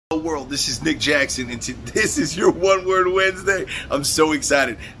world, this is Nick Jackson, and this is your One Word Wednesday. I'm so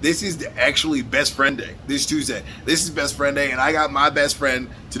excited. This is actually Best Friend Day, this Tuesday. This is Best Friend Day, and I got my best friend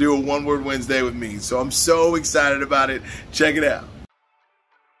to do a One Word Wednesday with me. So I'm so excited about it. Check it out.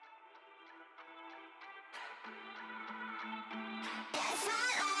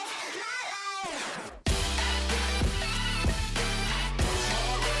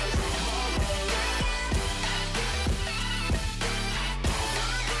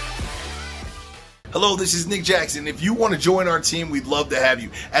 Hello, this is Nick Jackson. If you want to join our team, we'd love to have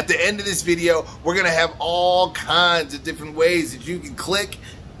you. At the end of this video, we're going to have all kinds of different ways that you can click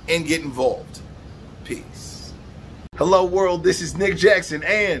and get involved. Peace. Hello, world. This is Nick Jackson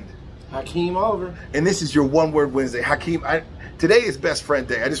and Hakim Oliver. And this is your One Word Wednesday. Hakim, today is Best Friend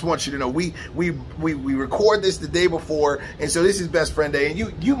Day. I just want you to know we record this the day before, and so this is Best Friend Day.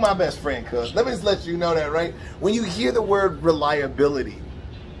 And you my best friend, cuz. Let me just let you know that, right? When you hear the word reliability,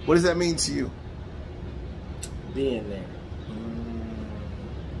 what does that mean to you? Being there.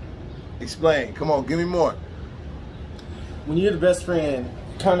 Explain. Come on, give me more. When you're the best friend,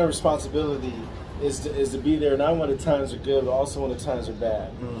 kind of responsibility is to be there, not when the times are good, but also when the times are bad.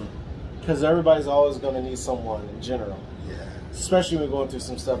 Because everybody's always going to need someone in general. Yeah. Especially when you're going through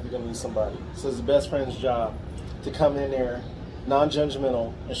some stuff, you're going to need somebody. So it's the best friend's job to come in there,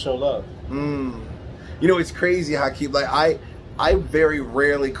 non-judgmental, and show love. You know, it's crazy, Hakim. Like, I very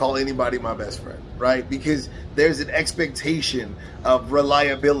rarely call anybody my best friend, right? Because there's an expectation of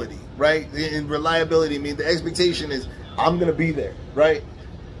reliability, right? And reliability means the expectation is I'm going to be there, right?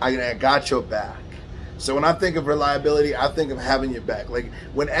 I got your back. So when I think of reliability, I think of having your back. Like,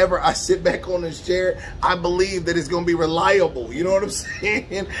 whenever I sit back on this chair, I believe that it's going to be reliable. You know what I'm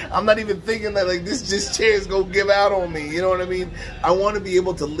saying? I'm not even thinking that, like, this chair is going to give out on me. You know what I mean? I want to be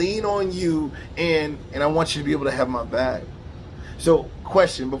able to lean on you, and I want you to be able to have my back. So,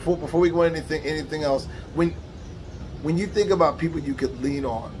 question, before we go into anything else, when you think about people you could lean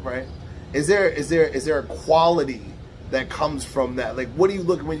on, right? Is there a quality that comes from that? Like, what do you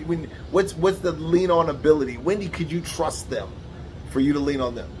look what's the lean on ability? When could you trust them for you to lean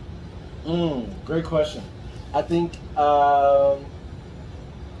on them? Great question. I think you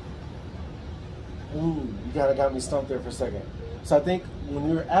got me stumped there for a second. So I think when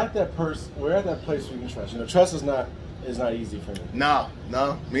we're at that place where you can trust. You know, trust is not easy for me. No,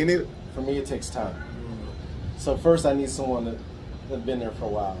 me neither. For me, it takes time. So first, I need someone that's been there for a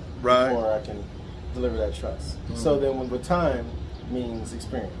while before I can deliver that trust. So then, with time means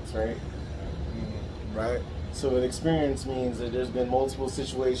experience, right? Right. So with experience means that there's been multiple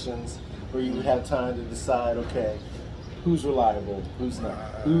situations where you have time to decide, okay, who's reliable, who's not,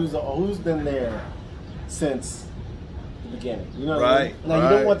 who's been there since the beginning. You know what I mean? Now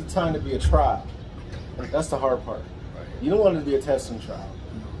you don't want the time to be a trial. That's the hard part. You don't want it to be a testing trial,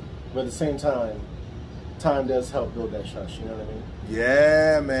 but at the same time does help build that trust. You know what I mean?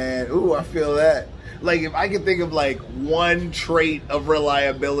 Yeah, man. Ooh, I feel that. Like, if I could think of like one trait of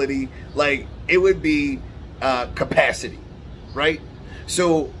reliability, like, it would be capacity, right?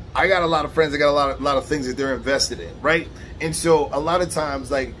 So I got a lot of friends that got a lot of things that they're invested in, right? And so a lot of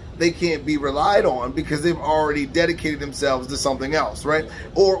times, like, they can't be relied on because they've already dedicated themselves to something else, right?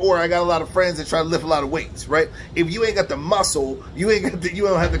 Or I got a lot of friends that try to lift a lot of weights, right? If you ain't got the muscle, you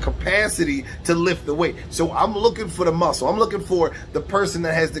don't have the capacity to lift the weight. So I'm looking for the muscle. I'm looking for the person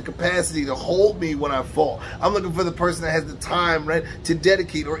that has the capacity to hold me when I fall. I'm looking for the person that has the time, right, to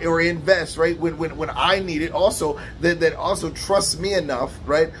dedicate or invest, right, when I need it. Also, that also trusts me enough,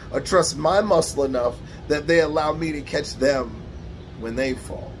 right, or trusts my muscle enough that they allow me to catch them when they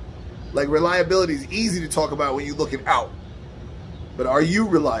fall. Like, reliability is easy to talk about when you're looking out. But are you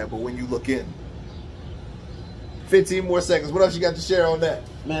reliable when you look in? 15 more seconds. What else you got to share on that?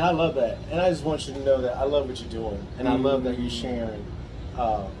 Man, I love that. And I just want you to know that I love what you're doing. And I love that you're sharing,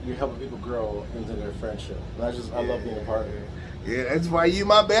 you're helping people grow into their friendship. I love being a part of it. Yeah, that's why you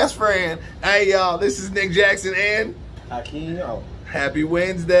my best friend. Hey, y'all, this is Nick Jackson and Hakim. Happy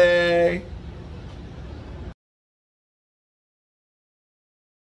Wednesday.